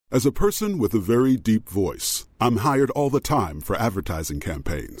As a person with a very deep voice, I'm hired all the time for advertising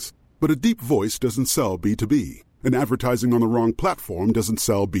campaigns. But a deep voice doesn't sell B2B, and advertising on the wrong platform doesn't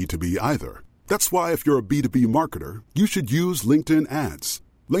sell B2B either. That's why if you're a B2B marketer, you should use LinkedIn ads.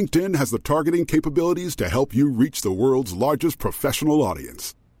 LinkedIn has the targeting capabilities to help you reach the world's largest professional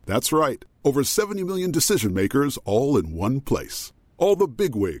audience. That's right, over 70 million decision makers all in one place. All the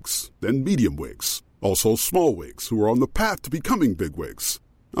big wigs, then medium wigs, also small wigs who are on the path to becoming big wigs.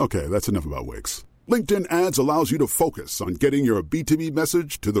 Okay, that's enough about wigs. LinkedIn ads allows you to focus on getting your B2B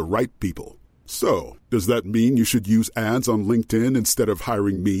message to the right people. So, does that mean you should use ads on LinkedIn instead of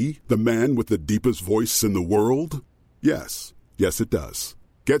hiring me, the man with the deepest voice in the world? Yes. Yes, it does.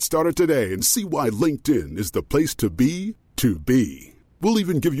 Get started today and see why LinkedIn is the place to be to be. We'll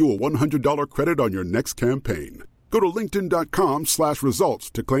even give you a $100 credit on your next campaign. Go to linkedin.com/results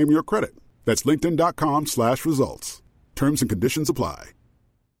to claim your credit. That's linkedin.com/results. Terms and conditions apply.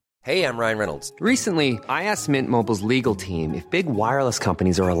 Hey, I'm Ryan Reynolds. Recently, I asked Mint Mobile's legal team if big wireless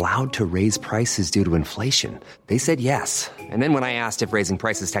companies are allowed to raise prices due to inflation. They said yes. And then when I asked if raising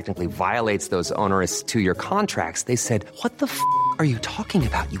prices technically violates those onerous two-year contracts, they said, "What the f*** are you talking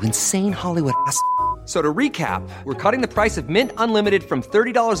about, you insane Hollywood ass?" So to recap, we're cutting the price of Mint Unlimited from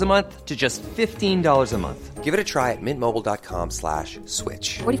 $30 a month to just $15 a month. Give it a try at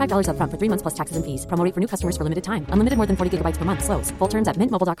mintmobile.com/switch. $45 up front for 3 months plus taxes and fees. Promo rate for new customers for limited time. Unlimited more than 40 gigabytes per month. Slows full terms at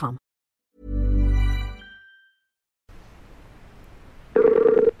mintmobile.com.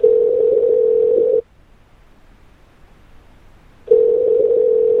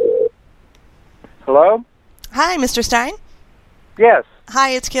 Hello? Hi, Mr. Stein. Yes.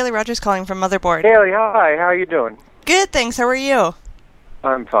 Hi, it's Kaylee Rogers calling from Motherboard. Kaylee, hi. How are you doing? Good, thanks. How are you?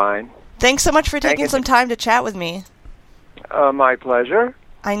 I'm fine. Thanks so much for taking some time to chat with me. My pleasure.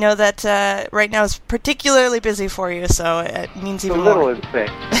 I know that right now is particularly busy for you, so it means even more. A little insane.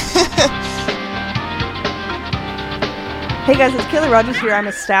 Hey guys, it's Kaylee Rogers here. I'm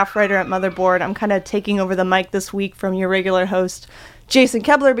a staff writer at Motherboard. I'm kind of taking over the mic this week from your regular host, Jason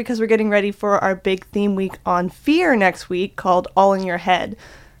Kebler, because we're getting ready for our big theme week on fear next week called All in Your Head.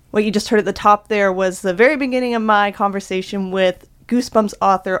 What you just heard at the top there was the very beginning of my conversation with Goosebumps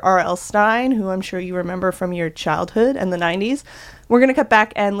author R.L. Stine, who I'm sure you remember from your childhood and the 90s. We're going to cut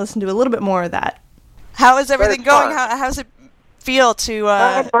back and listen to a little bit more of that. How is everything going? How's it feel to...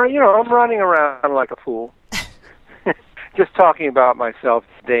 I'm running around like a fool. Just talking about myself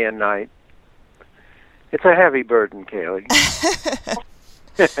day and night. It's a heavy burden, Kaylee.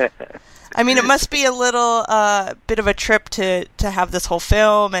 I mean, it must be a little bit of a trip to have this whole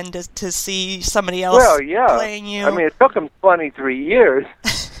film and to see somebody else playing you. I mean, it took them 23 years.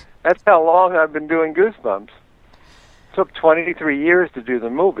 That's how long I've been doing Goosebumps. It took 23 years to do the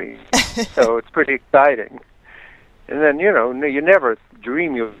movie, so it's pretty exciting. And then, you never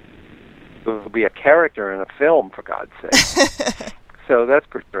dream you'll be a character in a film, for God's sake. So that's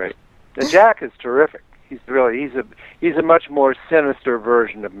pretty great. And Jack is terrific. He's a much more sinister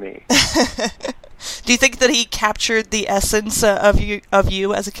version of me. Do you think that he captured the essence of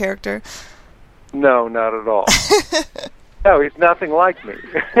you as a character? No, not at all. No, he's nothing like me.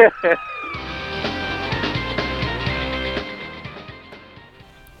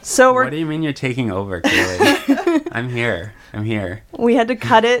 So what do you mean you're taking over, Kaylee? I'm here. We had to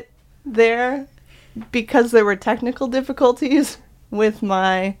cut it there because there were technical difficulties with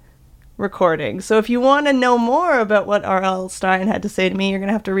my recording. So if you want to know more about what R.L. Stine had to say to me, you're going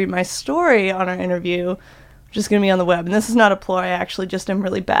to have to read my story on our interview, which is going to be on the web. And this is not a ploy. I actually just am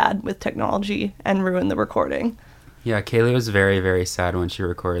really bad with technology and ruined the recording. Yeah, Kaylee was very, very sad when she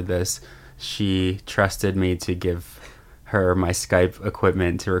recorded this. She trusted me to give her my Skype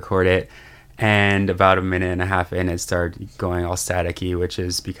equipment to record it. And about a minute and a half in, it started going all staticky, which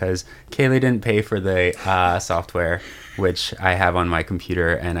is because Kaylee didn't pay for the software, which I have on my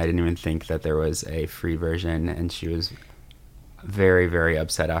computer, and I didn't even think that there was a free version, and she was very, very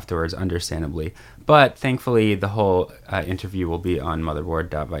upset afterwards, understandably. But thankfully, the whole interview will be on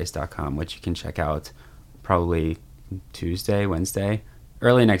motherboard.vice.com, which you can check out probably Tuesday, Wednesday,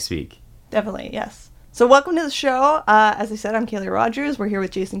 early next week. Definitely, yes. So welcome to the show. As I said, I'm Kaylee Rogers. We're here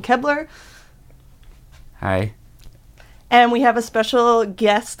with Jason Kebler. Hi. And we have a special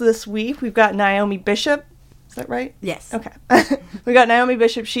guest this week. We've got Naomi Bishop. Is that right? Yes. Okay. We got Naomi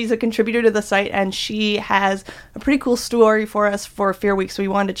Bishop. She's a contributor to the site, and she has a pretty cool story for us for Fear Week, so we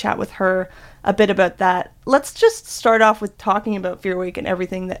wanted to chat with her a bit about that. Let's just start off with talking about Fear Week and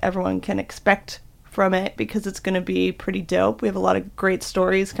everything that everyone can expect from it, because it's going to be pretty dope. We have a lot of great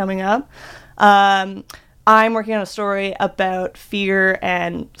stories coming up. I'm working on a story about fear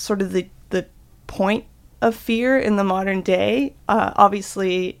and sort of the point of fear in the modern day.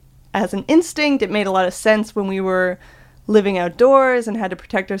 Obviously, as an instinct, it made a lot of sense when we were living outdoors and had to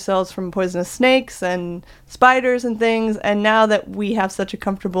protect ourselves from poisonous snakes and spiders and things. And now that we have such a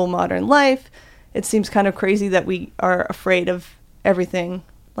comfortable modern life, it seems kind of crazy that we are afraid of everything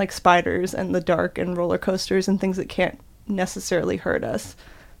like spiders and the dark and roller coasters and things that can't necessarily hurt us.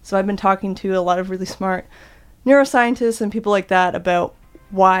 So I've been talking to a lot of really smart neuroscientists and people like that about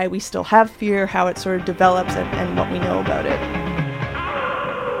why we still have fear, how it sort of develops, and what we know about it.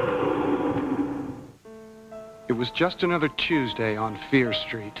 It was just another Tuesday on Fear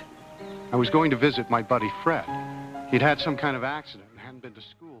Street. I was going to visit my buddy Fred. He'd had some kind of accident and hadn't been to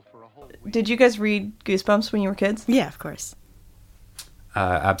school for a whole week. Did you guys read Goosebumps when you were kids? Yeah, of course.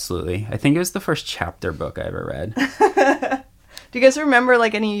 Absolutely. I think it was the first chapter book I ever read. Do you guys remember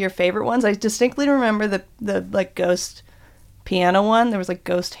like any of your favorite ones? I distinctly remember the like ghost piano one. There was like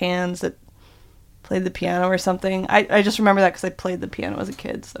ghost hands that played the piano or something. I just remember that because I played the piano as a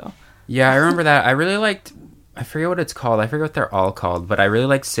kid. So yeah, I remember that. I really liked. I forget what it's called. I forget what they're all called, but I really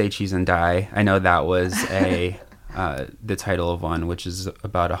liked Say Cheese and Die. I know that was the title of one, which is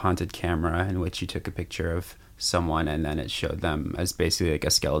about a haunted camera in which you took a picture of someone and then it showed them as basically like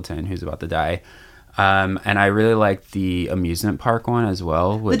a skeleton who's about to die. And I really liked the amusement park one as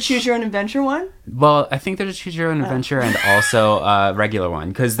well. The Choose Your Own Adventure one? Well, I think there's a Choose Your Own Adventure and also a regular one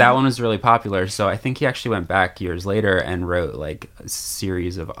because that one was really popular. So I think he actually went back years later and wrote like a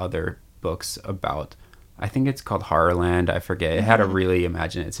series of other books about, I think it's called Horrorland. I forget. It had a really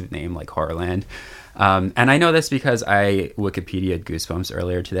imaginative name like Horrorland. And I know this because I Wikipedia'd Goosebumps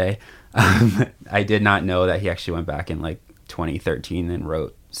earlier today. I did not know that he actually went back in like 2013 and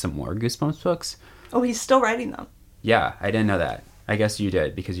wrote some more Goosebumps books. Oh, he's still writing them. Yeah, I didn't know that. I guess you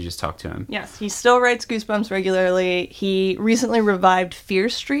did because you just talked to him. Yes, he still writes Goosebumps regularly. He recently revived Fear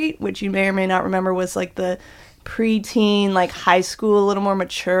Street, which you may or may not remember was like the preteen, like high school, a little more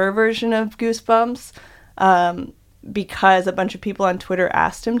mature version of Goosebumps, because a bunch of people on Twitter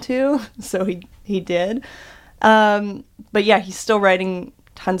asked him to, so he did. But yeah, he's still writing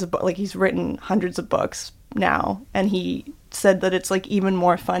tons of books. Like he's written hundreds of books now, and he said that it's like even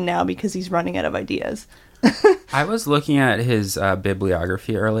more fun now because he's running out of ideas. I was looking at his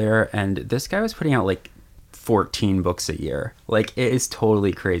bibliography earlier, and this guy was putting out like 14 books a year. Like it is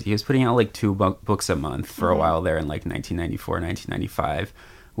totally crazy. He was putting out like 2 books a month for a while there in like 1994, 1995,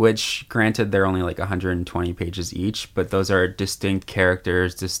 which granted they're only like 120 pages each, but those are distinct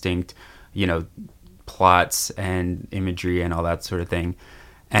characters, distinct, plots and imagery and all that sort of thing.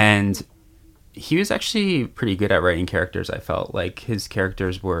 And he was actually pretty good at writing characters, I felt. Like, his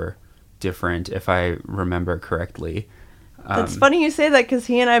characters were different, if I remember correctly. It's funny you say that, because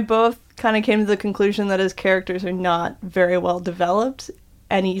he and I both kind of came to the conclusion that his characters are not very well developed.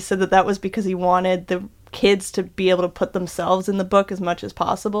 And he said that was because he wanted the kids to be able to put themselves in the book as much as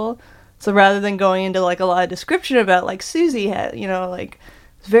possible. So rather than going into, like, a lot of description about, like, Susie had, like,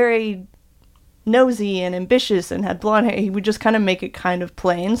 very nosy and ambitious and had blonde hair, he would just kind of make it kind of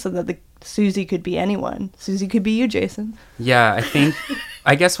plain so that Susie could be anyone. Susie could be you, Jason. Yeah,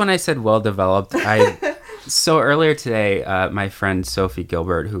 I guess when I said well-developed, so earlier today, my friend Sophie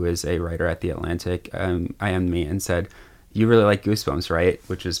Gilbert, who is a writer at The Atlantic, IM'd me and said, "You really like Goosebumps, right?"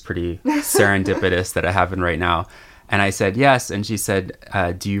 Which is pretty serendipitous that it happened right now. And I said, yes. And she said,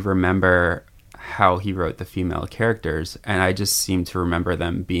 do you remember how he wrote the female characters? And I just seem to remember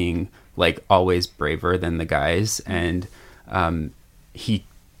them being like always braver than the guys. And he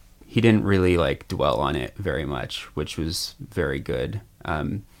didn't really like dwell on it very much, which was very good.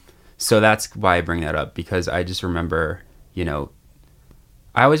 So that's why I bring that up, because I just remember,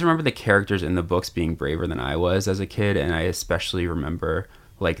 I always remember the characters in the books being braver than I was as a kid. And I especially remember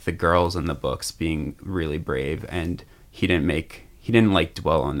like the girls in the books being really brave, and he didn't like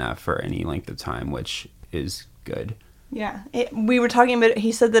dwell on that for any length of time, which is good. Yeah. We were talking about,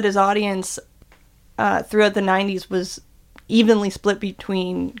 he said that his audience throughout the 90s was evenly split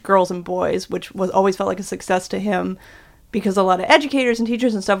between girls and boys, which was always felt like a success to him, because a lot of educators and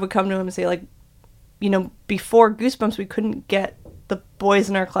teachers and stuff would come to him and say, like, before Goosebumps, we couldn't get the boys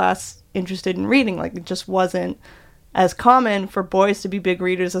in our class interested in reading. Like, it just wasn't as common for boys to be big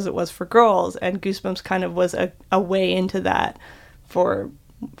readers as it was for girls, and Goosebumps kind of was a way into that for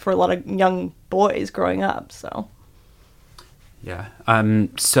a lot of young boys growing up. So yeah.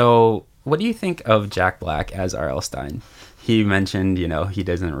 So what do you think of Jack Black as R.L. Stine? He mentioned, he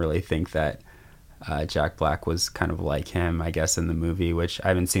doesn't really think that Jack Black was kind of like him, I guess, in the movie, which I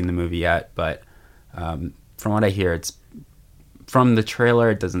haven't seen the movie yet, but from what I hear, it's from the trailer,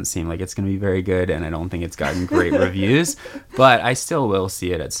 it doesn't seem like it's going to be very good, and I don't think it's gotten great reviews, but I still will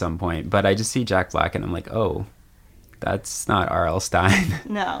see it at some point. But I just see Jack Black, and I'm like, oh, that's not R.L. Stine.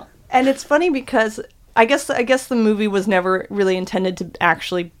 No. And it's funny because I guess the movie was never really intended to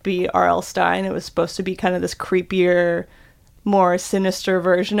actually be R.L. Stine. It was supposed to be kind of this creepier, more sinister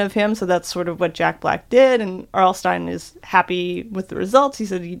version of him. So that's sort of what Jack Black did. And R.L. Stine is happy with the results. He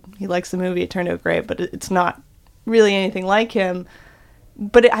said he likes the movie. It turned out great, but it's not really anything like him.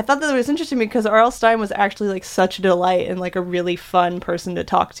 But I thought that it was interesting because R.L. Stine was actually like such a delight and like a really fun person to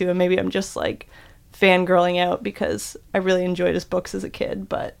talk to. And maybe I'm just like fangirling out because I really enjoyed his books as a kid,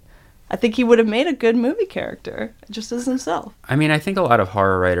 but I think he would have made a good movie character, just as himself. I mean, I think a lot of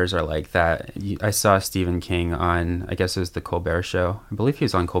horror writers are like that. I saw Stephen King on, I guess it was the Colbert Show. I believe he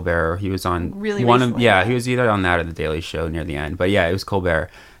was on Colbert, or he was on really recently. He was either on that or the Daily Show near the end. But yeah, it was Colbert,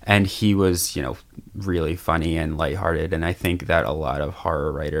 and he was, really funny and lighthearted. And I think that a lot of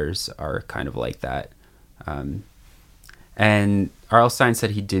horror writers are kind of like that. And R.L. Stine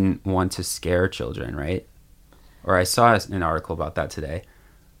said he didn't want to scare children, right? Or I saw an article about that today.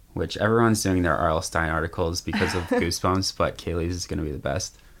 Which everyone's doing their R.L. Stine articles because of Goosebumps, but Kaylee's is going to be the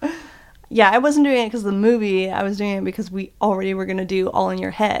best. Yeah, I wasn't doing it because of the movie. I was doing it because we already were going to do All in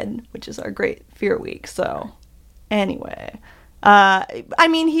Your Head, which is our great fear week. So, anyway. I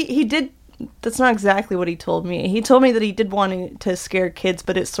mean, he did... That's not exactly what he told me. He told me that he did want to scare kids,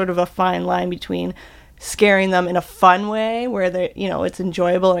 but it's sort of a fine line between scaring them in a fun way, where they, it's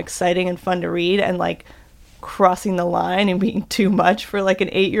enjoyable and exciting and fun to read, and like crossing the line and being too much for like an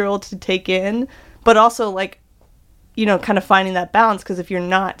 8-year-old to take in, but also like kind of finding that balance, because if you're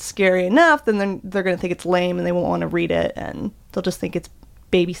not scary enough, then they're going to think it's lame and they won't want to read it, and they'll just think it's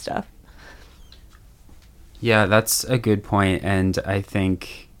baby stuff. Yeah, that's a good point, and I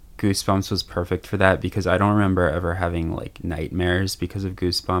think Goosebumps was perfect for that, because I don't remember ever having like nightmares because of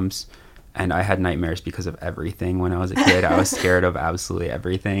Goosebumps, and I had nightmares because of everything when I was a kid. I was scared of absolutely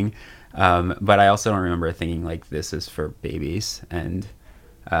everything. But I also don't remember thinking like this is for babies, and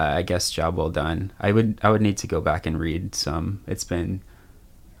I guess job well done. I would need to go back and read some.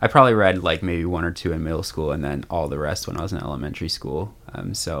 I probably read like maybe 1 or 2 in middle school, and then all the rest when I was in elementary school.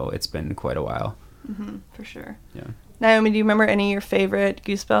 So it's been quite a while. Mm-hmm, for sure. Yeah. Naomi, do you remember any of your favorite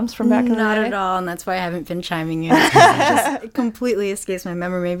Goosebumps from back in the day? Not at all, and that's why I haven't been chiming in. It completely escapes my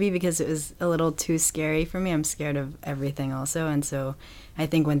memory, maybe because it was a little too scary for me. I'm scared of everything also, and so I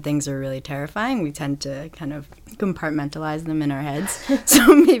think when things are really terrifying, we tend to kind of compartmentalize them in our heads.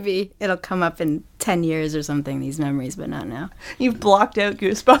 So maybe it'll come up in 10 years or something, these memories, but not now. You've blocked out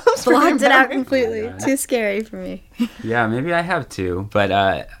Goosebumps. Blocked it out completely. Too scary for me. Yeah, maybe I have too, but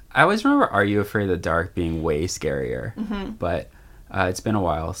I always remember Are You Afraid of the Dark being way scarier, but it's been a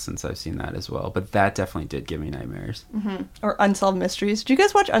while since I've seen that as well. But that definitely did give me nightmares. Mm-hmm. Or Unsolved Mysteries. Do you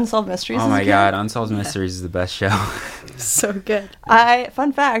guys watch Unsolved Mysteries? Oh my god, Unsolved Mysteries is the best show. So good.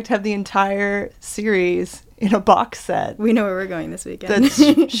 Fun fact, have the entire series in a box set. We know where we're going this weekend.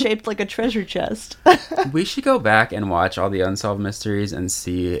 That's shaped like a treasure chest. We should go back and watch all the Unsolved Mysteries and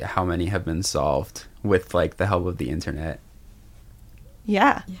see how many have been solved with like the help of the internet.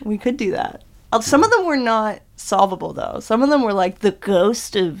 Yeah, we could do that. Some of them were not solvable, though. Some of them were like the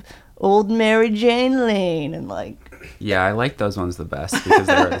ghost of old Mary Jane Lane and like... Yeah, I like those ones the best because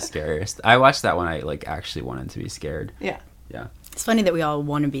they were the scariest. I watched that one. I like actually wanted to be scared. Yeah. Yeah. It's funny that we all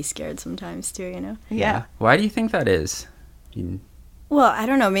want to be scared sometimes, too, Yeah. Why do you think that is? Well, I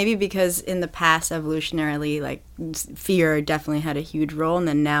don't know. Maybe because in the past, evolutionarily, like, fear definitely had a huge role. And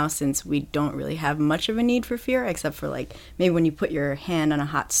then now, since we don't really have much of a need for fear, except for, like, maybe when you put your hand on a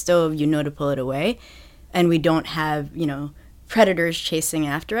hot stove, you know to pull it away. And we don't have, predators chasing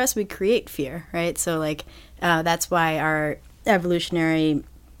after us. We create fear, right? So, like, that's why our evolutionary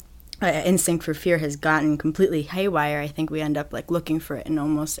instinct for fear has gotten completely haywire. I think we end up, like, looking for it in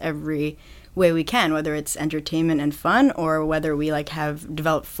almost every way we can, whether it's entertainment and fun or whether we like have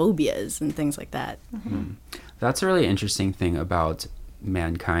developed phobias and things like that. Mm-hmm. That's a really interesting thing about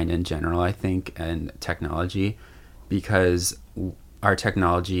mankind in general, I think, and technology, because our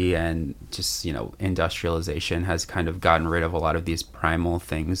technology and just industrialization has kind of gotten rid of a lot of these primal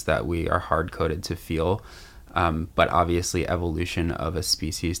things that we are hard-coded to feel. But obviously evolution of a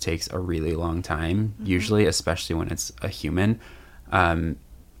species takes a really long time, usually, especially when it's a human.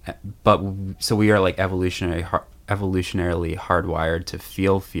 But so we are like evolutionarily hardwired to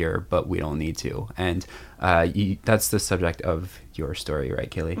feel fear, but we don't need to. And that's the subject of your story, right,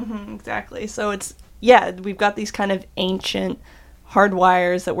 Kaylee? Mm-hmm, exactly. So we've got these kind of ancient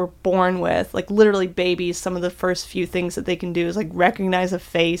hardwires that we're born with, like literally babies. Some of the first few things that they can do is like recognize a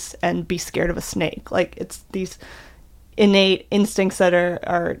face and be scared of a snake. Like it's innate instincts that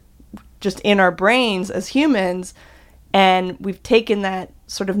are just in our brains as humans, and we've taken that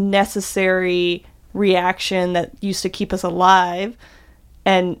sort of necessary reaction that used to keep us alive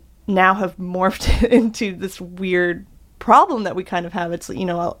and now have morphed into this weird problem that we kind of have. It's, you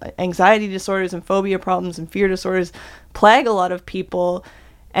know, anxiety disorders and phobia problems and fear disorders plague a lot of people.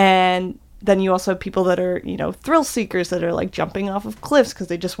 And then you also have people that are, you know, thrill seekers that are like jumping off of cliffs because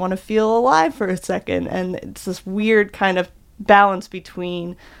they just want to feel alive for a second. And it's this weird kind of balance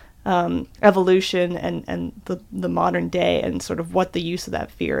between evolution and the modern day and sort of what the use of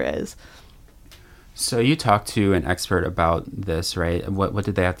that fear is. So you talked to an expert about this, right? What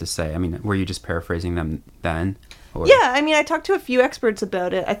did they have to say? I mean, were you just paraphrasing them then? Or? Yeah, I mean, I talked to a few experts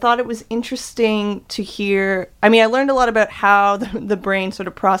about it. I thought it was interesting to hear. I mean, I learned a lot about how the brain sort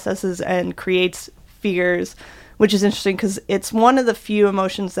of processes and creates fears, which is interesting because it's one of the few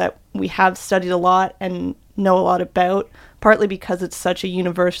emotions that we have studied a lot and know a lot about, partly because it's such a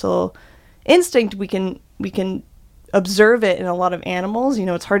universal instinct. We can observe it in a lot of animals. You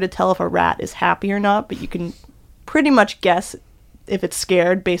know, it's hard to tell if a rat is happy or not, but you can pretty much guess if it's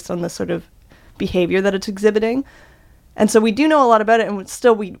scared based on the sort of behavior that it's exhibiting. And so we do know a lot about it, and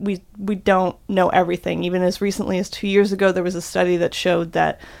still we don't know everything. Even as recently as 2 years ago, there was a study that showed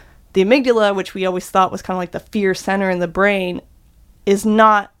that the amygdala, which we always thought was kind of like the fear center in the brain, is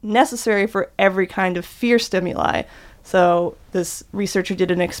not necessary for every kind of fear stimuli. So this researcher did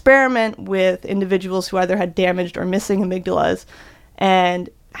an experiment with individuals who either had damaged or missing amygdalas and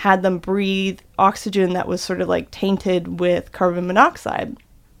had them breathe oxygen that was sort of like tainted with carbon monoxide.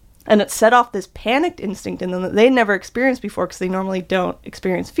 And it set off this panicked instinct in them that they never experienced before because they normally don't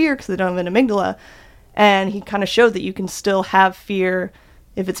experience fear because they don't have an amygdala. And he kind of showed that you can still have fear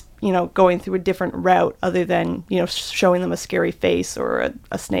if it's, you know, going through a different route other than, you know, showing them a scary face or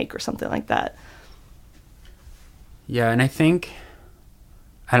a snake or something like that. Yeah, and I think,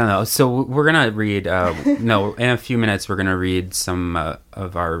 I don't know, so we're going to read, in a few minutes we're going to read some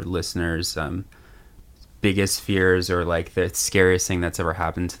of our listeners' biggest fears or like the scariest thing that's ever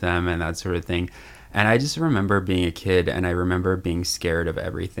happened to them and that sort of thing. And I just remember being a kid and I remember being scared of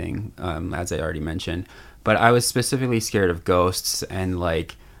everything, as I already mentioned. But I was specifically scared of ghosts and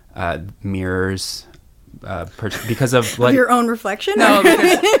like mirrors because of like... Your own reflection? No,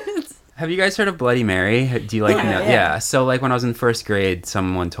 because... Have you guys heard of Bloody Mary? Do you like know? Yeah. So like when I was in first grade,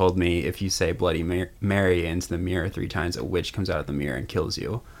 someone told me if you say Bloody Mary into the mirror 3 times, a witch comes out of the mirror and kills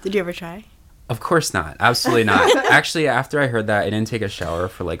you. Did you ever try? Of course not. Absolutely not. Actually, after I heard that, I didn't take a shower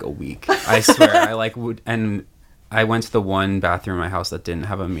for like a week. I swear. And I went to the one bathroom in my house that didn't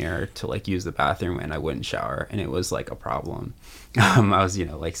have a mirror to like use the bathroom, and I wouldn't shower, and it was like a problem. I was, you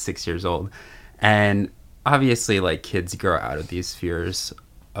know, like 6 years old, and obviously like kids grow out of these fears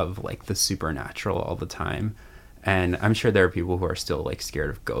of like the supernatural all the time, and I'm sure there are people who are still like scared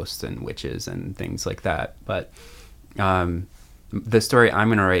of ghosts and witches and things like that. But the story I'm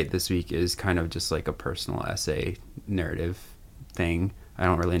going to write this week is kind of just like a personal essay narrative thing. I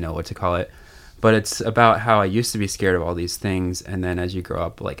don't really know what to call it, but it's about how I used to be scared of all these things, and then as you grow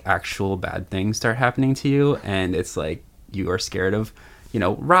up, like actual bad things start happening to you, and it's like you are scared of, you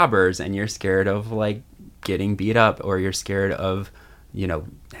know, robbers, and you're scared of like getting beat up, or you're scared of, you know,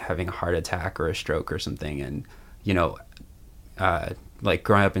 having a heart attack or a stroke or something. And, you know, like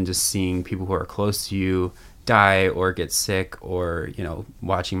growing up and just seeing people who are close to you die or get sick, or, you know,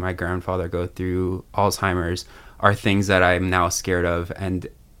 watching my grandfather go through Alzheimer's are things that I'm now scared of. And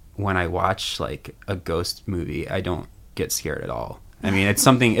when I watch like a ghost movie, I don't get scared at all. I mean, it's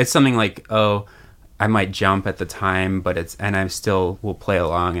something like, oh, I might jump at the time, but and I still will play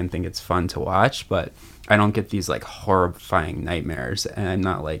along and think it's fun to watch, but I don't get these like horrifying nightmares, and I'm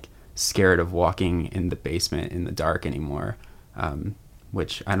not like scared of walking in the basement in the dark anymore.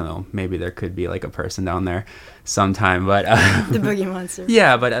 Which, I don't know, maybe there could be like a person down there sometime, but the boogie monster.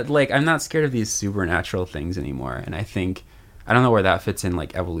 Yeah, but like I'm not scared of these supernatural things anymore. And I think, I don't know where that fits in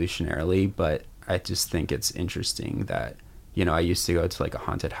like evolutionarily, but I just think it's interesting that, you know, I used to go to like a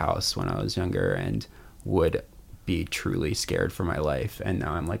haunted house when I was younger and would be truly scared for my life, and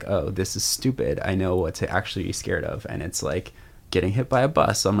now I'm like, oh, this is stupid. I know what to actually be scared of, and it's like getting hit by a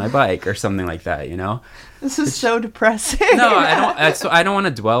bus on my bike or something like that, you know? This is so depressing. No, I don't want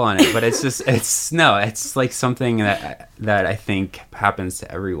to dwell on it, but it's like something that I think happens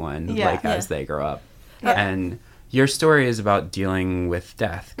to everyone, as they grow up. And your story is about dealing with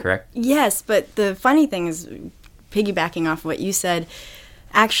death, correct? Yes, but the funny thing is, piggybacking off what you said,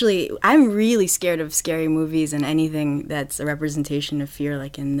 actually, I'm really scared of scary movies and anything that's a representation of fear,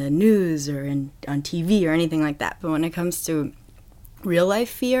 like in the news or on TV or anything like that. But when it comes to real life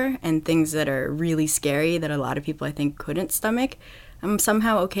fear and things that are really scary that a lot of people I think couldn't stomach, I'm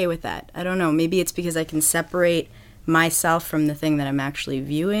somehow okay with that. I don't know, maybe it's because I can separate myself from the thing that I'm actually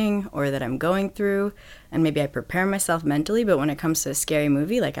viewing or that I'm going through, and maybe I prepare myself mentally, but when it comes to a scary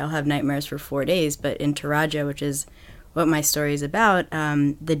movie, like I'll have nightmares for 4 days. But in Taraja, which is what my story is about,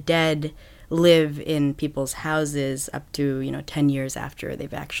 the dead live in people's houses up to 10 years after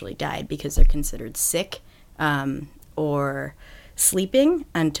they've actually died because they're considered sick or sleeping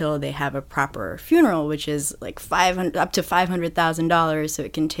until they have a proper funeral, which is like up to $500,000, so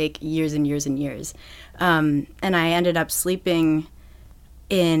it can take years and years and years. And I ended up sleeping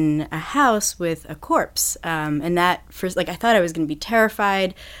in a house with a corpse, and that first, I thought I was going to be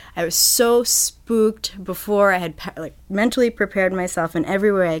terrified. I was so spooked before I had mentally prepared myself in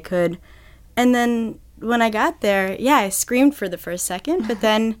every way I could, and then when I got there, I screamed for the first second, but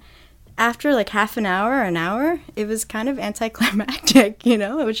then after half an hour, it was kind of anticlimactic,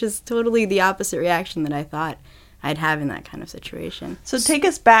 which is totally the opposite reaction that I thought I'd have in that kind of situation. So take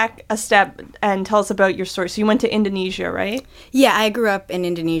us back a step and tell us about your story. So you went to Indonesia, right? Yeah, I grew up in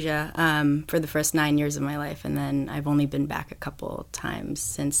Indonesia for the first 9 years of my life, and then I've only been back a couple times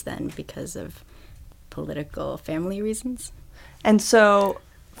since then because of political family reasons. And so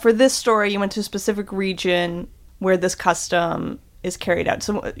for this story, you went to a specific region where this custom is carried out.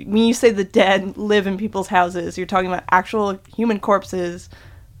 So when you say the dead live in people's houses, you're talking about actual human corpses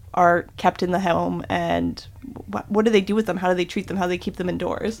are kept in the home, and what do they do with them? How do they treat them? How do they keep them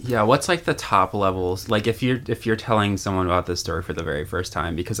indoors? Yeah, what's the top levels? If you're telling someone about this story for the very first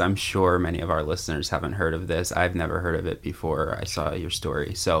time, because I'm sure many of our listeners haven't heard of this. I've never heard of it before I saw your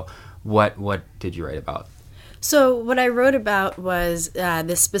story. So what did you write about? So what I wrote about was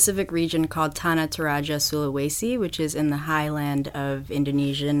this specific region called Tanah Toraja, Sulawesi, which is in the highland of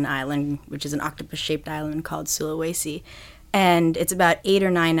Indonesian island, which is an octopus-shaped island called Sulawesi. And it's about 8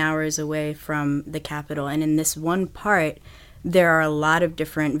 or 9 hours away from the capital. And in this one part, there are a lot of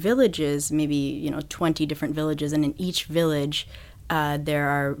different villages, maybe 20 different villages. And in each village, there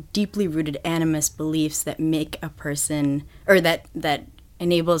are deeply rooted animist beliefs that make a person, or that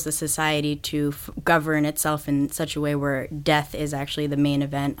enables the society to govern itself in such a way where death is actually the main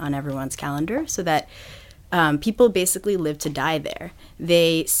event on everyone's calendar, so that people basically live to die there.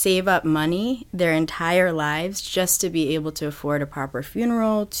 They save up money their entire lives just to be able to afford a proper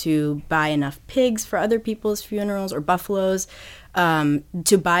funeral, to buy enough pigs for other people's funerals or buffaloes,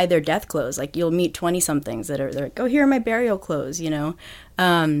 to buy their death clothes. You'll meet 20-somethings they're like, oh, here are my burial clothes,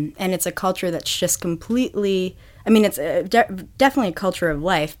 And it's a culture that's just completely... it's definitely a culture of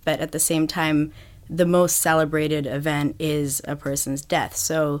life, but at the same time, the most celebrated event is a person's death.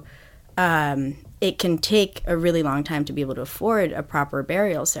 So it can take a really long time to be able to afford a proper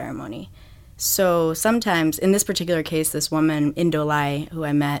burial ceremony. So sometimes, in this particular case, this woman, Indolai, who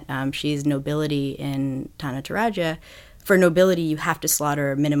I met, she's nobility in Tanah Toraja. For nobility, you have to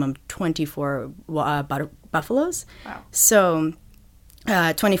slaughter a minimum 24 buffaloes. Wow. So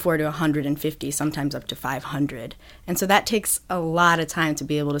 24 to 150, sometimes up to 500. And so that takes a lot of time to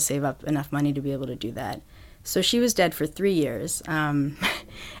be able to save up enough money to be able to do that. So she was dead for 3 years.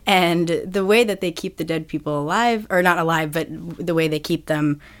 And the way that they keep the dead people alive, or not alive, but the way they keep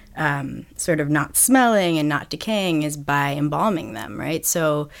them sort of not smelling and not decaying is by embalming them, right?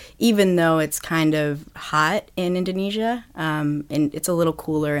 So even though it's kind of hot in Indonesia, and it's a little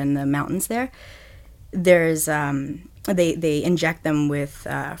cooler in the mountains there, there's... They inject them with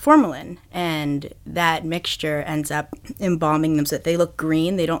formalin, and that mixture ends up embalming them so that they look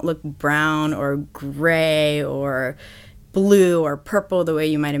green. They don't look brown or gray or blue or purple the way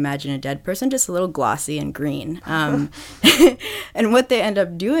you might imagine a dead person, just a little glossy and green. And what they end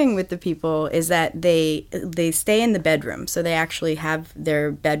up doing with the people is that they stay in the bedroom. So they actually have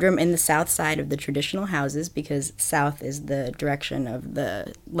their bedroom in the south side of the traditional houses, because south is the direction of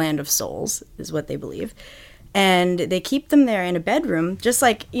the land of souls, is what they believe. And they keep them there in a bedroom, just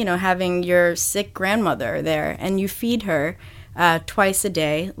like, having your sick grandmother there. And you feed her twice a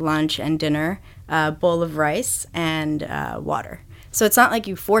day, lunch and dinner, a bowl of rice and water. So it's not like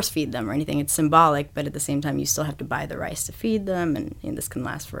you force feed them or anything. It's symbolic, but at the same time, you still have to buy the rice to feed them. And this can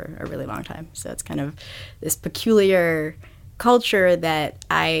last for a really long time. So it's kind of this peculiar culture that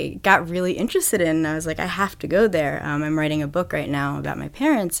I got really interested in. I was like, I have to go there. I'm writing a book right now about my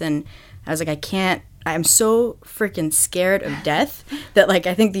parents. And I was like, I'm so freaking scared of death that,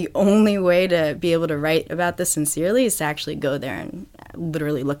 I think the only way to be able to write about this sincerely is to actually go there and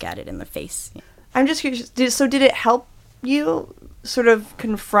literally look at it in the face. I'm just curious, did it help you sort of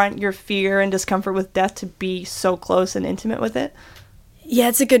confront your fear and discomfort with death to be so close and intimate with it? Yeah,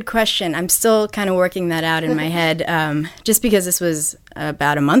 it's a good question. I'm still kind of working that out in my head, just because this was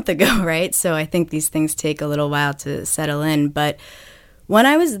about a month ago, right? So I think these things take a little while to settle in. But when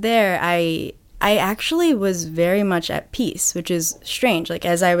I was there, I actually was very much at peace, which is strange. Like,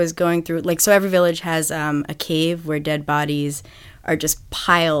 as I was going through, like, so every village has a cave where dead bodies are just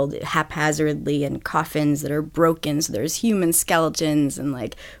piled haphazardly in coffins that are broken. So there's human skeletons and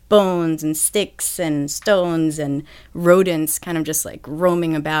like bones and sticks and stones and rodents kind of just like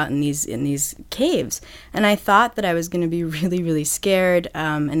roaming about in these caves. And I thought that I was going to be really, really scared,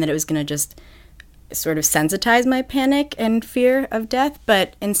 and that it was going to just sort of sensitize my panic and fear of death.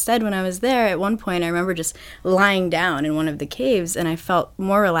 But instead, when I was there, at one point I remember just lying down in one of the caves, and I felt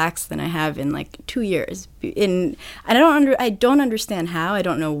more relaxed than I have in like 2 years. I don't understand how. I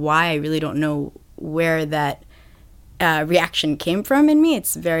don't know why. I really don't know where that reaction came from in me.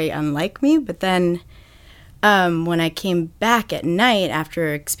 It's very unlike me. But then when I came back at night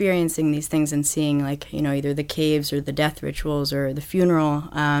after experiencing these things and seeing, like, you know, either the caves or the death rituals or the funeral,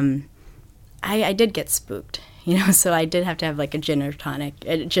 I did get spooked, you know, so I did have to have like a gin and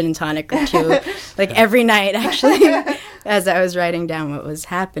tonic or two, like every night, actually, as I was writing down what was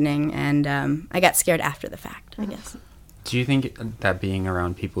happening. And I got scared after the fact, I guess. Do you think that being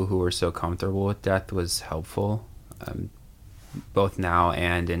around people who were so comfortable with death was helpful, both now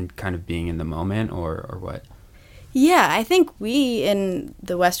and in kind of being in the moment, or what? Yeah, I think we in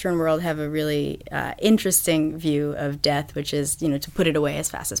the Western world have a really interesting view of death, which is, you know, to put it away as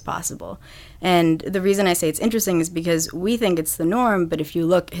fast as possible. And the reason I say it's interesting is because we think it's the norm, but if you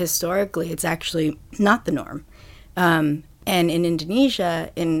look historically, it's actually not the norm. And in Indonesia,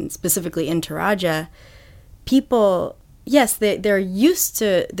 specifically in Toraja, people, yes, they're used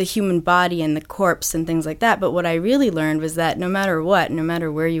to the human body and the corpse and things like that, but what I really learned was that no matter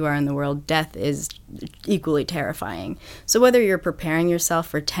where you are in the world, death is equally terrifying. So whether you're preparing yourself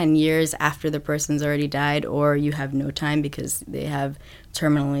for 10 years after the person's already died, or you have no time because they have they're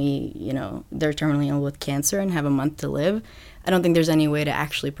terminally ill with cancer and have a month to live, I don't think there's any way to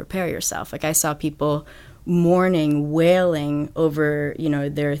actually prepare yourself. Like, I saw people mourning, wailing over, you know,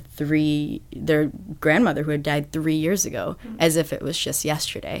 their grandmother who had died 3 years ago, as if it was just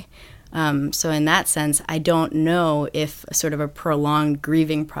yesterday. So in that sense, I don't know if sort of a prolonged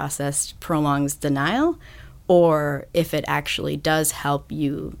grieving process prolongs denial, or if it actually does help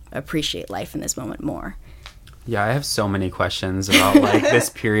you appreciate life in this moment more. Yeah, I have so many questions about like this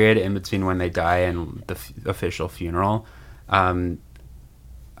period in between when they die and the official funeral. I'm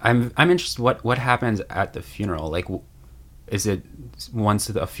interested. What happens at the funeral? Like, is it once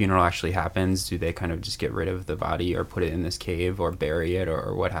a funeral actually happens, do they kind of just get rid of the body or put it in this cave or bury it,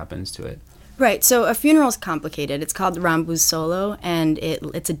 or what happens to it? Right. So a funeral is complicated. It's called Rambu Solo, and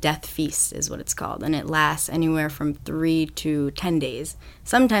it's a death feast is what it's called, and it lasts anywhere from 3 to 10 days.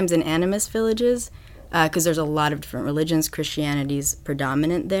 Sometimes in animist villages, because there's a lot of different religions. Christianity's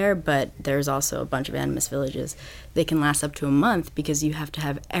predominant there, but there's also a bunch of animist villages. They can last up to a month because you have to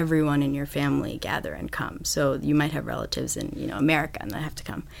have everyone in your family gather and come. So you might have relatives in, you know, America, and they have to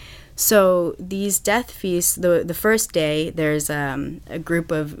come. So these death feasts, the first day, there's a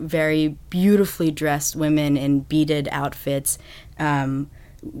group of very beautifully dressed women in beaded outfits,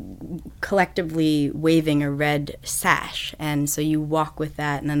 collectively waving a red sash, and so you walk with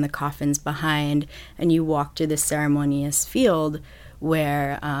that, and then the coffin's behind, and you walk to the ceremonious field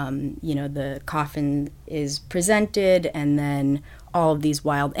where the coffin is presented, and then all of these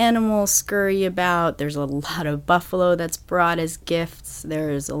wild animals scurry about. There's a lot of buffalo that's brought as gifts.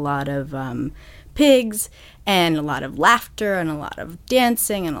 There's a lot of pigs, and a lot of laughter, and a lot of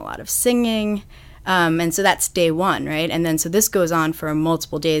dancing, and a lot of singing. And so that's day one, right? And then so this goes on for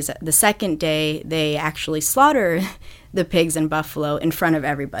multiple days. The second day, they actually slaughter the pigs and buffalo in front of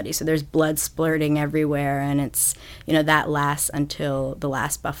everybody. So there's blood splurting everywhere, and it's, you know, that lasts until the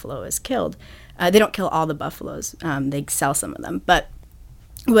last buffalo is killed. They don't kill all the buffaloes. They sell some of them. But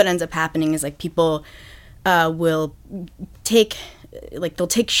what ends up happening is, like, people will take... like, they'll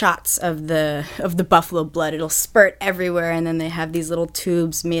take shots of the buffalo blood. It'll spurt everywhere, and then they have these little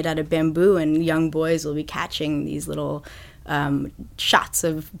tubes made out of bamboo, and young boys will be catching these little shots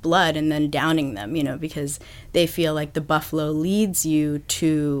of blood and then downing them, you know, because they feel like the buffalo leads you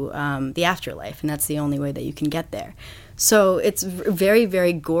to the afterlife, and that's the only way that you can get there. So it's very,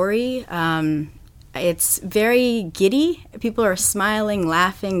 very gory. It's very giddy. People are smiling,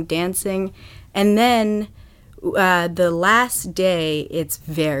 laughing, dancing, and then the last day, it's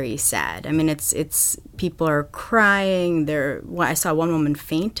very sad. I mean, it's people are crying. I saw one woman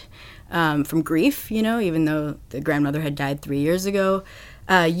faint from grief, you know, even though the grandmother had died 3 years ago.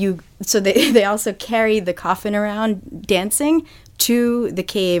 So they also carry the coffin around dancing to the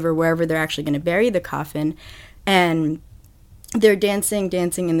cave or wherever they're actually going to bury the coffin, and they're dancing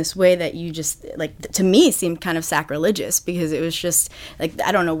in this way that you just, like, to me seemed kind of sacrilegious, because it was just like,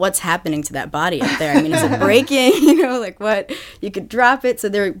 I don't know what's happening to that body up there. I mean, is it breaking? You know, like, what? You could drop it. So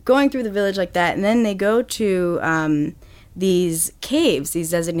they're going through the village like that, and then they go to these caves,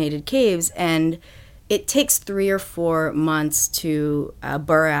 these designated caves, and it takes 3 or 4 months to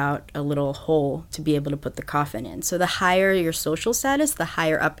burrow out a little hole to be able to put the coffin in. So the higher your social status, the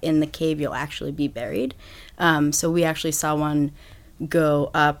higher up in the cave you'll actually be buried. So we actually saw one go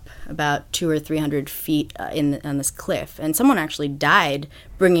up about 200 or 300 feet on this cliff. And someone actually died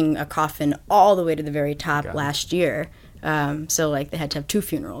bringing a coffin all the way to the very top last year. So, like, they had to have 2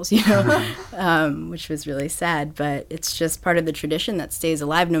 funerals, you know, which was really sad. But it's just part of the tradition that stays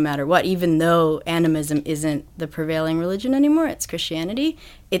alive no matter what. Even though animism isn't the prevailing religion anymore, it's Christianity,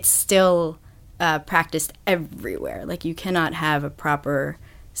 it's still practiced everywhere. Like, you cannot have a proper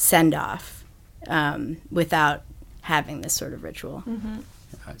send-off without having this sort of ritual. Mm-hmm.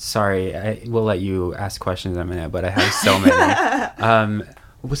 Sorry, I will let you ask questions in a minute, but I have so many.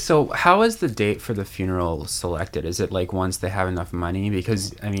 So how is the date for the funeral selected? Is it like once they have enough money?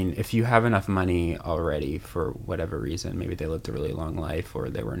 Because, I mean, if you have enough money already for whatever reason, maybe they lived a really long life or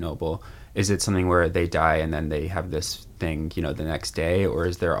they were noble, is it something where they die and then they have this thing, you know, the next day? Or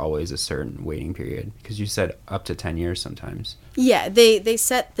is there always a certain waiting period? Because you said up to 10 years sometimes. Yeah, they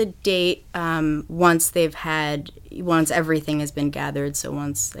set the date once everything has been gathered. So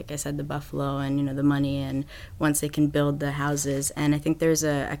once, like I said, the buffalo and, you know, the money, and once they can build the houses. And I think there's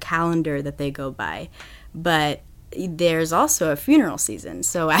a calendar that they go by. But there's also a funeral season.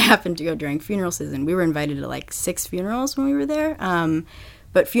 So I happened to go during funeral season. We were invited to like 6 funerals when we were there.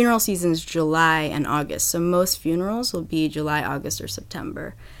 But funeral season is July and August. So most funerals will be July, August, or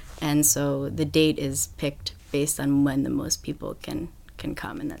September. And so the date is picked based on when the most people can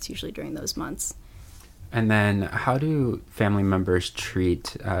come, and that's usually during those months. And then how do family members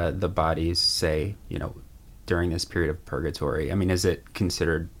treat the bodies, say, you know, during this period of purgatory? I mean, is it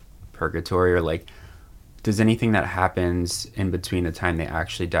considered purgatory, or like, does anything that happens in between the time they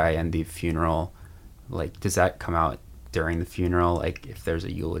actually die and the funeral, like, does that come out during the funeral? Like, if there's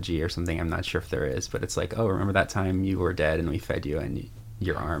a eulogy or something, I'm not sure if there is, but it's like, oh, remember that time you were dead and we fed you and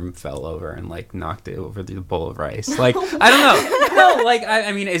your arm fell over and like knocked it over the bowl of rice. Like, I don't know. No, like,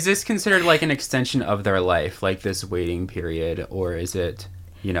 I mean, is this considered like an extension of their life, like this waiting period, or is it,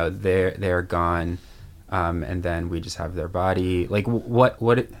 you know, they're gone, and then we just have their body? Like, what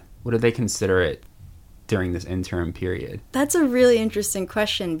do they consider it during this interim period? That's a really interesting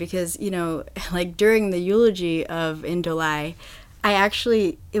question, because, you know, like during the eulogy of Indolai,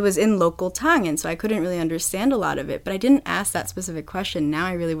 it was in local tongue, and so I couldn't really understand a lot of it, but I didn't ask that specific question. Now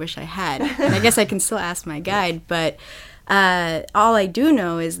I really wish I had. And I guess I can still ask my guide, but all I do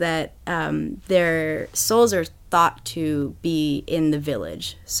know is that their souls are thought to be in the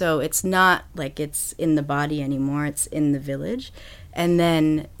village. So it's not like it's in the body anymore, it's in the village. And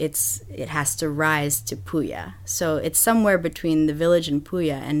then it has to rise to Puya. So it's somewhere between the village and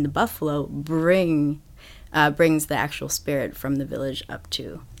Puya, and the buffalo brings the actual spirit from the village up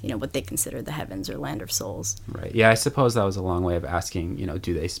to, you know, what they consider the heavens or land of souls. Right. Yeah, I suppose that was a long way of asking, you know,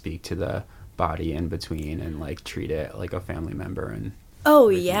 do they speak to the body in between and like treat it like a family member? And oh,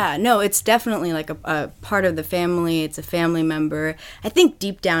 yeah. No, it's definitely like a part of the family. It's a family member. I think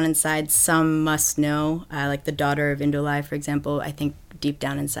deep down inside, some must know. Like the daughter of Indolai, for example, I think deep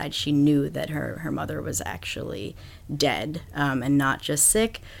down inside she knew that her mother was actually dead, and not just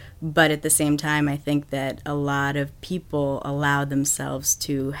sick. But at the same time, I think that a lot of people allow themselves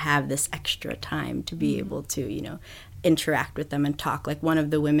to have this extra time to be able to, you know, interact with them and talk. Like one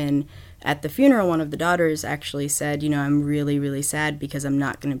of the women at the funeral, one of the daughters actually said, you know, I'm really, really sad because I'm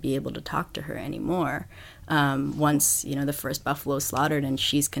not going to be able to talk to her anymore. Once, you know, the first buffalo is slaughtered and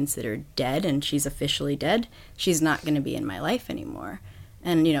she's considered dead and she's officially dead, she's not going to be in my life anymore.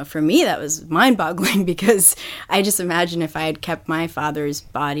 And, you know, for me, that was mind-boggling, because I just imagine if I had kept my father's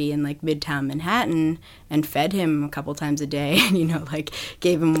body in, like, Midtown Manhattan and fed him a couple times a day and, you know, like,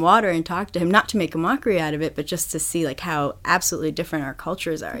 gave him water and talked to him, not to make a mockery out of it, but just to see, like, how absolutely different our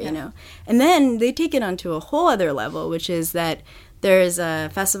cultures are, you know. And then they take it onto a whole other level, which is that there's a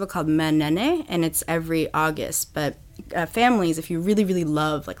festival called Manene, and it's every August, but families, if you really, really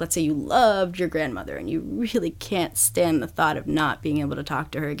love, like let's say you loved your grandmother and you really can't stand the thought of not being able to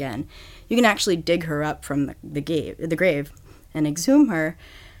talk to her again, you can actually dig her up from the grave and exhume her,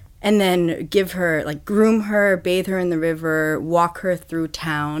 and then give her, like, groom her, bathe her in the river, walk her through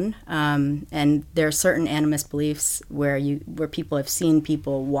town. And there are certain animist beliefs where people have seen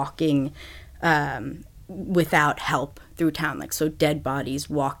people walking without help through town, like so dead bodies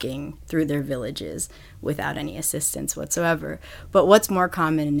walking through their villages without any assistance whatsoever. But what's more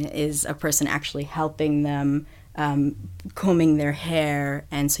common is a person actually helping them, combing their hair.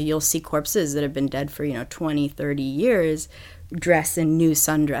 And so you'll see corpses that have been dead for 20, 30 years dress in new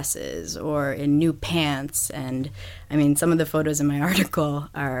sundresses or in new pants. And I mean, some of the photos in my article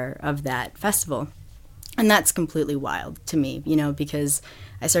are of that festival. And that's completely wild to me, because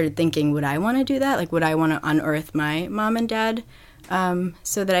I started thinking, would I want to do that? Like, would I want to unearth my mom and dad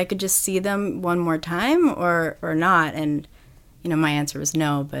so that I could just see them one more time or not? And, my answer was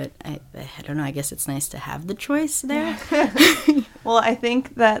no, but I don't know. I guess it's nice to have the choice there. Well, I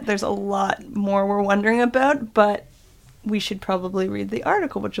think that there's a lot more we're wondering about, but we should probably read the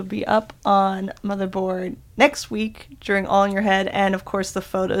article, which will be up on Motherboard next week during All in Your Head, and of course the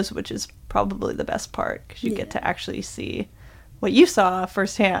photos, which is probably the best part because you get to actually see what you saw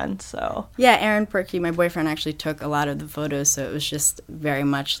firsthand. So yeah, Aaron Perky, my boyfriend, actually took a lot of the photos, so it was just very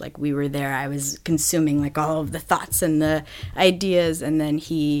much like we were there. I was consuming like all of the thoughts and the ideas, and then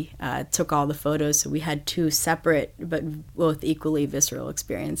he took all the photos, so we had two separate but both equally visceral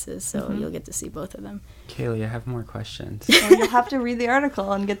experiences, so you'll get to see both of them. Kaylee, I have more questions. Well, you'll have to read the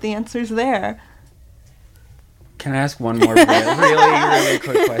article and get the answers there. Can I ask one more really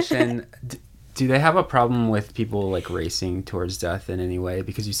quick question? Do they have a problem with people like racing towards death in any way?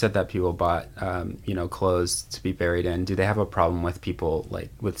 Because you said that people bought, clothes to be buried in. Do they have a problem with people like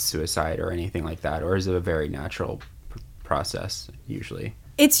with suicide or anything like that? Or is it a very natural process usually?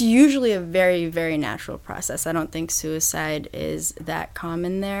 It's usually a very, very natural process. I don't think suicide is that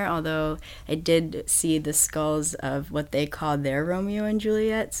common there, although I did see the skulls of what they call their Romeo and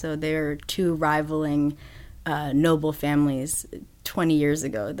Juliet. So they're two rivaling noble families 20 years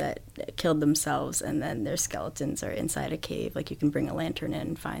ago that killed themselves, and then their skeletons are inside a cave. Like, you can bring a lantern in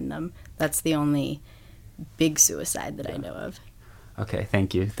and find them. That's the only big suicide that I know of. Okay,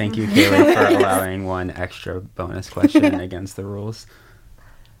 thank you. Thank you, Kaylee, for allowing one extra bonus question against the rules.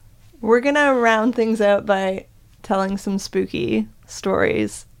 We're going to round things out by telling some spooky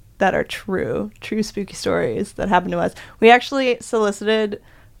stories that are true spooky stories that happened to us. We actually solicited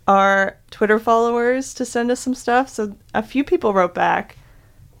our Twitter followers to send us some stuff, so a few people wrote back,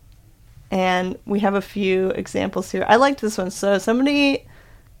 and we have a few examples here. I liked this one. So somebody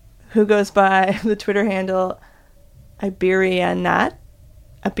who goes by the Twitter handle Iberianate,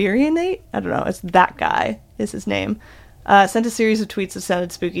 I don't know, it's that guy is his name, sent a series of tweets that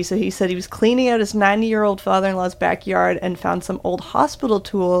sounded spooky. So he said he was cleaning out his 90-year-old father-in-law's backyard and found some old hospital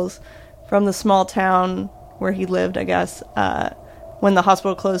tools from the small town where he lived, I guess, when the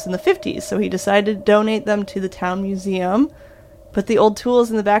hospital closed in the 50s. So he decided to donate them to the town museum, put the old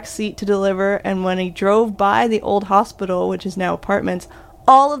tools in the back seat to deliver, and when he drove by the old hospital, which is now apartments,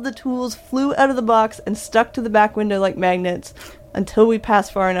 all of the tools flew out of the box and stuck to the back window like magnets until we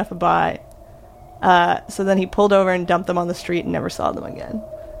passed far enough by. So then he pulled over and dumped them on the street and never saw them again.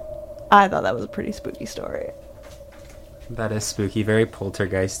 I thought that was a pretty spooky story. That is spooky, very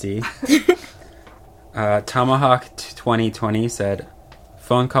poltergeisty. Tomahawk 2020 said,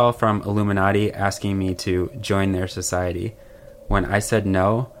 phone call from Illuminati asking me to join their society. When I said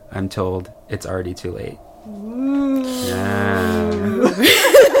no, I'm told it's already too late. Ooh. Yeah.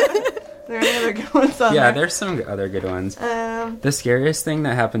 There are any other good ones on Yeah, there? there's some other good ones. The scariest thing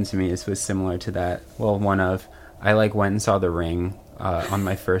that happened to me was similar to that. Well, I went and saw The Ring on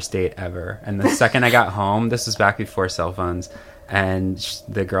my first date ever. And the second I got home, this was back before cell phones, and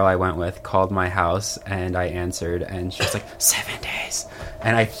the girl I went with called my house, and I answered, and she was like, 7 days.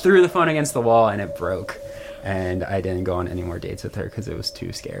 And I threw the phone against the wall, and it broke. And I didn't go on any more dates with her because it was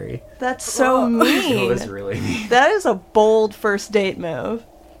too scary. That's so mean. It was really mean. That is a bold first date move.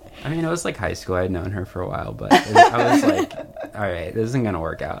 I mean, it was like high school. I had known her for a while, but I was like, all right, this isn't going to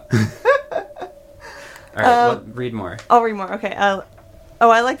work out. All right, read more. I'll read more. Okay. I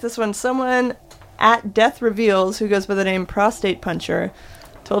like this one. Someone at Death Reveals, who goes by the name Prostate Puncher,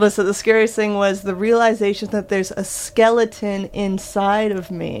 told us that the scariest thing was the realization that there's a skeleton inside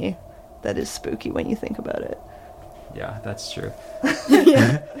of me. That is spooky when you think about it. Yeah, that's true.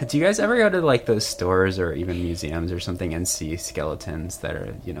 Do you guys ever go to like those stores or even museums or something and see skeletons that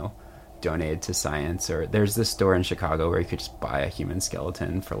are, donated to science? Or there's this store in Chicago where you could just buy a human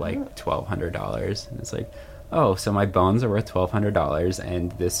skeleton for like $1,200, and it's like, oh, so my bones are worth $1,200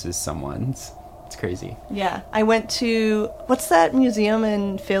 and this is someone's. It's crazy. Yeah, I went to, what's that museum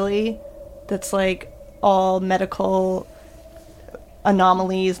in Philly that's like all medical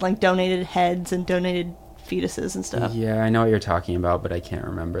anomalies, like donated heads and donated fetuses and stuff? Yeah, I know what you're talking about, but I can't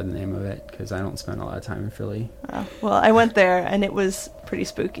remember the name of it because I don't spend a lot of time in Philly. Well, I went there and it was pretty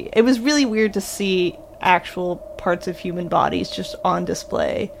spooky. It was really weird to see actual parts of human bodies just on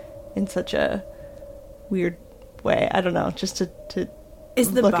display in such a weird way. I don't know, just to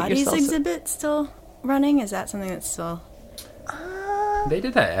Is the look at bodies yourself. exhibit still running? Is that something that's still... They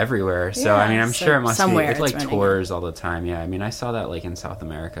did that everywhere, so Yeah, I mean, I'm so sure it must be. somewhere It's like it's running. tours all the time. Yeah, I mean, I saw that like in South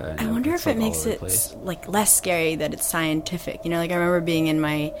America. And I wonder it's, if it like, all makes over the it place. like less scary that it's scientific. You know, like I remember being in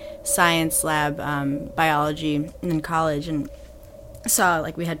my science lab, biology in college, and saw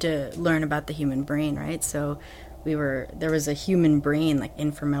like we had to learn about the human brain, right? So there was a human brain like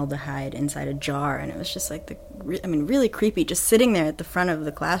in formaldehyde inside a jar, and it was just like really creepy. Just sitting there at the front of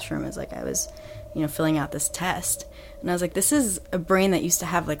the classroom as like I was, filling out this test. And I was like, this is a brain that used to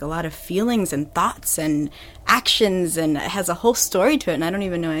have like a lot of feelings and thoughts and actions, and it has a whole story to it, and I don't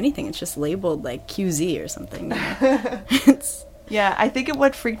even know anything. It's just labeled like QZ or something. Yeah, I think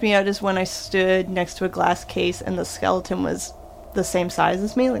what freaked me out is when I stood next to a glass case and the skeleton was the same size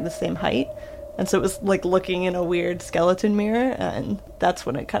as me, like the same height. And so it was like looking in a weird skeleton mirror, and that's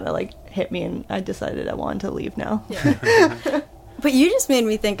when it kind of like hit me, and I decided I wanted to leave now. Yeah. But you just made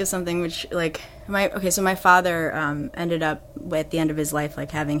me think of something which, like, so my father ended up, at the end of his life, like,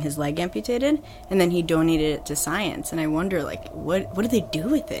 having his leg amputated, and then he donated it to science, and I wonder, like, what did they do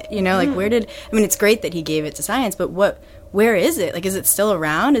with it? Like, it's great that he gave it to science, but where is it? Like, is it still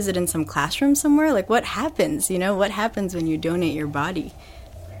around? Is it in some classroom somewhere? Like, what happens, what happens when you donate your body?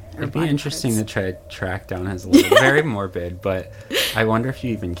 It'd be interesting to try to track down his leg. Very morbid, but I wonder if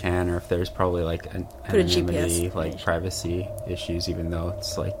you even can, or if there's probably like anonymity, like privacy issues, even though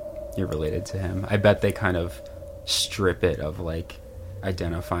it's like you're related to him. I bet they kind of strip it of like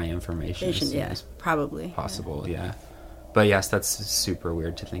identifying information as soon as probably possible. Yeah. But yes, that's super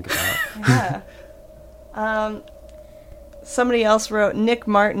weird to think about. Yeah. Somebody else wrote, Nick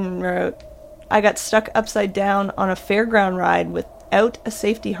Martin wrote, I got stuck upside down on a fairground ride without a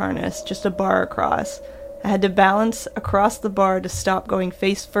safety harness, just a bar across. I had to balance across the bar to stop going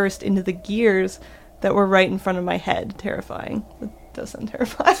face first into the gears that were right in front of my head. Terrifying. That does sound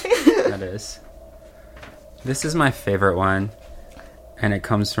terrifying. That is. This is my favorite one, and it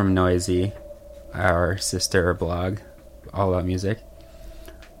comes from Noisy, our sister blog, all about music.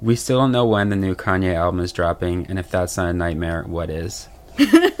 We still don't know when the new Kanye album is dropping, and if that's not a nightmare, what is?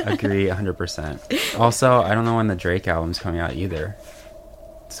 Agree 100%. Also, I don't know when the Drake album's coming out either.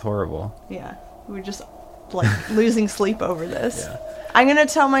 It's horrible. Yeah, we're just like losing sleep over this. Yeah. I'm gonna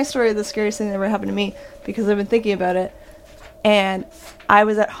tell my story of the scariest thing that ever happened to me, because I've been thinking about it. And I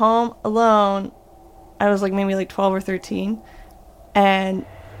was at home alone. I was like maybe like 12 or 13, and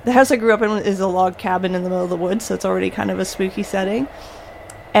the house I grew up in is a log cabin in the middle of the woods, so it's already kind of a spooky setting.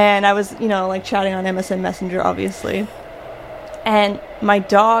 And I was, like chatting on MSN Messenger, obviously. And my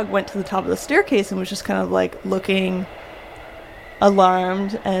dog went to the top of the staircase and was just kind of like looking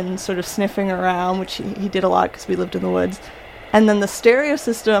alarmed and sort of sniffing around, which he did a lot because we lived in the woods. And then the stereo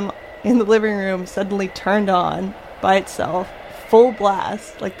system in the living room suddenly turned on by itself, full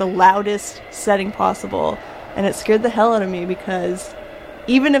blast, like the loudest setting possible. And it scared the hell out of me, because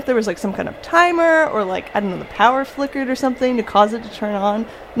even if there was like some kind of timer or like, I don't know, the power flickered or something to cause it to turn on,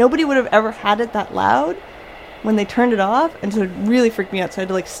 nobody would have ever had it that loud when they turned it off. And so it really freaked me out, so I had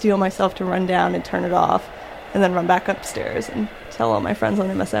to like steel myself to run down and turn it off, and then run back upstairs and tell all my friends on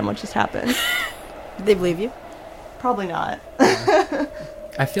MSN what just happened. Did they believe you? Probably not.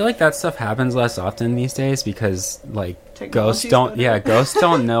 I feel like that stuff happens less often these days, because like ghosts Technology's ghosts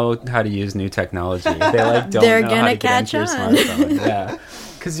don't know how to use new technology. They like don't They're know gonna how to get catch into your on. smartphone. Yeah.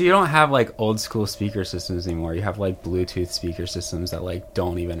 Because you don't have like old school speaker systems anymore. You have like Bluetooth speaker systems that like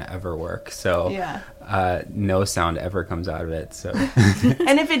don't even ever work. So no sound ever comes out of it. So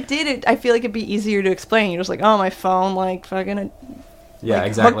and if it did, I feel like it'd be easier to explain. You're just like, oh, my phone, like fucking,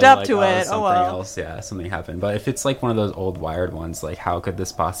 exactly. hooked up like, to it. Something Oh well. else. Yeah, something happened. But if it's like one of those old wired ones, like how could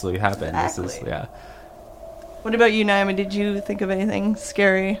this possibly happen? Exactly. This is What about you, Naomi? Did you think of anything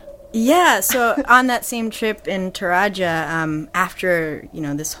scary? Yeah, so on that same trip in Taraja, after,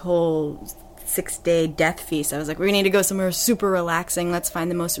 this whole 6-day death feast, I was like, we need to go somewhere super relaxing. Let's find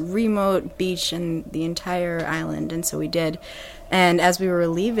the most remote beach in the entire island. And so we did. And as we were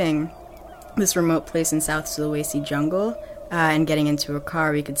leaving this remote place in South Sulawesi jungle, and getting into a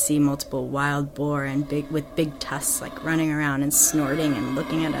car, we could see multiple wild boar and with big tusks, like running around and snorting and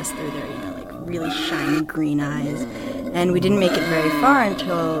looking at us through their, like really shiny green eyes. And we didn't make it very far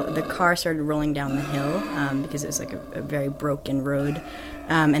until the car started rolling down the hill because it was like a very broken road.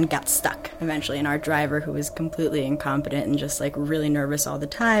 And got stuck eventually. And our driver, who was completely incompetent and just like really nervous all the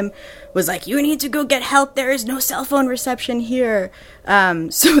time, was like, "You need to go get help. There is no cell phone reception here."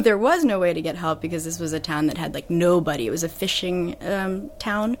 So there was no way to get help because this was a town that had like nobody. It was a fishing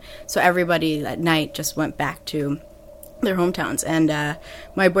town. So everybody at night just went back to their hometowns. And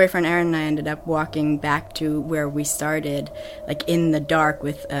my boyfriend Aaron and I ended up walking back to where we started, like in the dark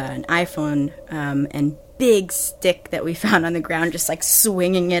with an iPhone and big stick that we found on the ground, just like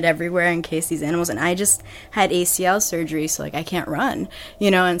swinging it everywhere in case these animals. And I just had ACL surgery, so like I can't run,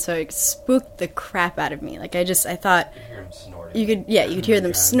 and so it spooked the crap out of me. Like I thought you could hear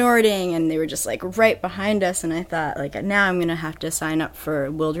them snorting, and they were just like right behind us. And I thought, like, now I'm gonna have to sign up for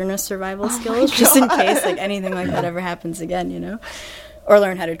wilderness survival skills just in case like anything like that ever happens again, or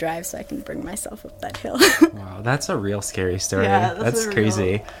learn how to drive so I can bring myself up that hill. Wow, that's a real scary story. Yeah, that's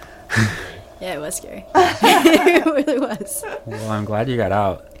crazy. Yeah, it was scary. It really was. Well, I'm glad you got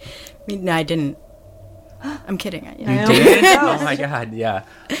out. No, I didn't. I'm kidding. You did? Oh my god, yeah.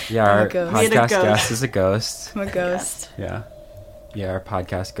 Yeah, our podcast guest is a ghost. I'm a ghost. Yeah. Yeah, our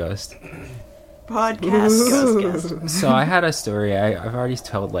podcast ghost. Podcast ghost. So I had a story. I've already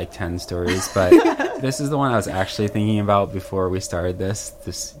told like 10 stories, but this is the one I was actually thinking about before we started this.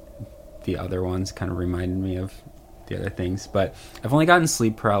 The other ones kind of reminded me of the other things, but I've only gotten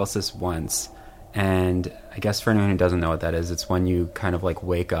sleep paralysis once, and I guess for anyone who doesn't know what that is, it's when you kind of like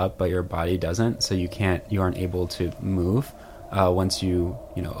wake up but your body doesn't, so you aren't able to move once you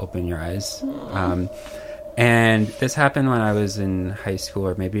open your eyes. And this happened when I was in high school,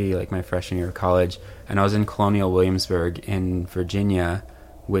 or maybe like my freshman year of college, and I was in Colonial Williamsburg in Virginia,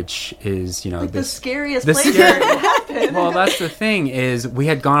 which is like the scariest place happen. Well, that's the thing, is we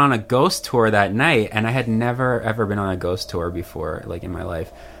had gone on a ghost tour that night, and I had never ever been on a ghost tour before, like in my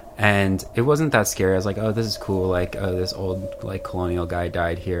life, and it wasn't that scary. I was like, oh, this is cool, like, oh, this old like colonial guy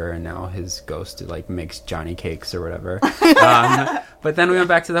died here and now his ghost like makes Johnny cakes or whatever. But then we went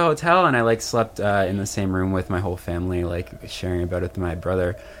back to the hotel, and I like slept in the same room with my whole family, like sharing a bed with my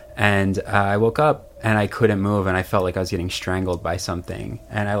brother. And I woke up and I couldn't move, and I felt like I was getting strangled by something,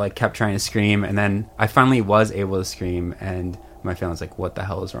 and I like kept trying to scream, and then I finally was able to scream, and my family was like, "What the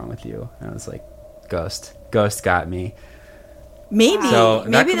hell is wrong with you?" And I was like, ghost got me. Maybe that's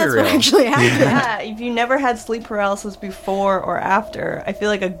what actually happened. Yeah, if you never had sleep paralysis before or after, I feel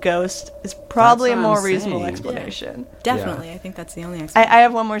like a ghost is probably a more reasonable explanation. Yeah. Definitely, yeah. I think that's the only explanation. I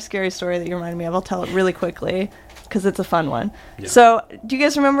have one more scary story that you reminded me of. I'll tell it really quickly because it's a fun one. Yeah. So, do you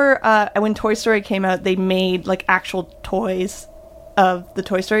guys remember when Toy Story came out, they made like actual toys of the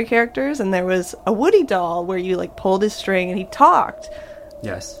Toy Story characters, and there was a Woody doll where you like pulled his string and he talked.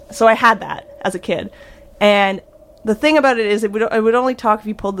 Yes. So I had that as a kid, and the thing about it is it would only talk if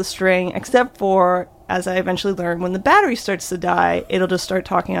you pulled the string, except for, as I eventually learned, when the battery starts to die, it'll just start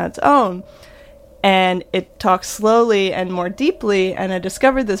talking on its own. And it talks slowly and more deeply, and I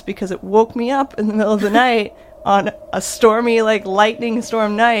discovered this because it woke me up in the middle of the night on a stormy, like, lightning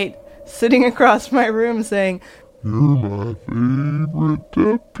storm night, sitting across my room saying, "You're my favorite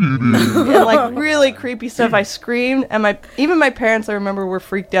deputy." And, like, really creepy stuff. I screamed, and even my parents, I remember, were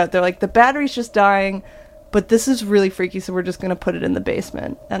freaked out. They're like, "The battery's just dying, but this is really freaky, so we're just going to put it in the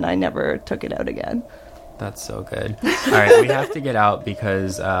basement." And I never took it out again. That's so good. All right, we have to get out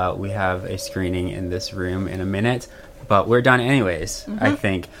because we have a screening in this room in a minute, but we're done anyways, I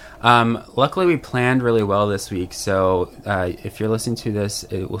think. Luckily, we planned really well this week, so if you're listening to this,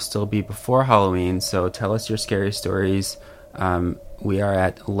 it will still be before Halloween, so tell us your scary stories. We are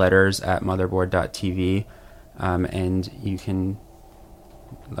at letters@motherboard.tv, and you can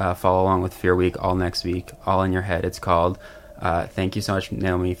follow along with Fear Week all next week, All in Your Head it's called. Thank you so much,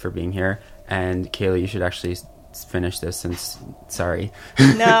 Naomi, for being here, and Kayla, you should actually finish this since, sorry.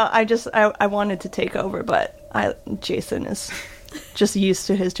 No, I wanted to take over, but Jason is just used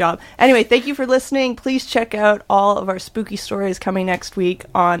to his job. Anyway, thank you for listening. Please check out all of our spooky stories coming next week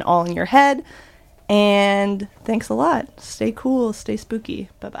on All in Your Head, and thanks a lot. Stay cool, stay spooky.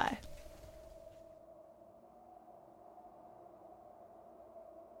 Bye-bye.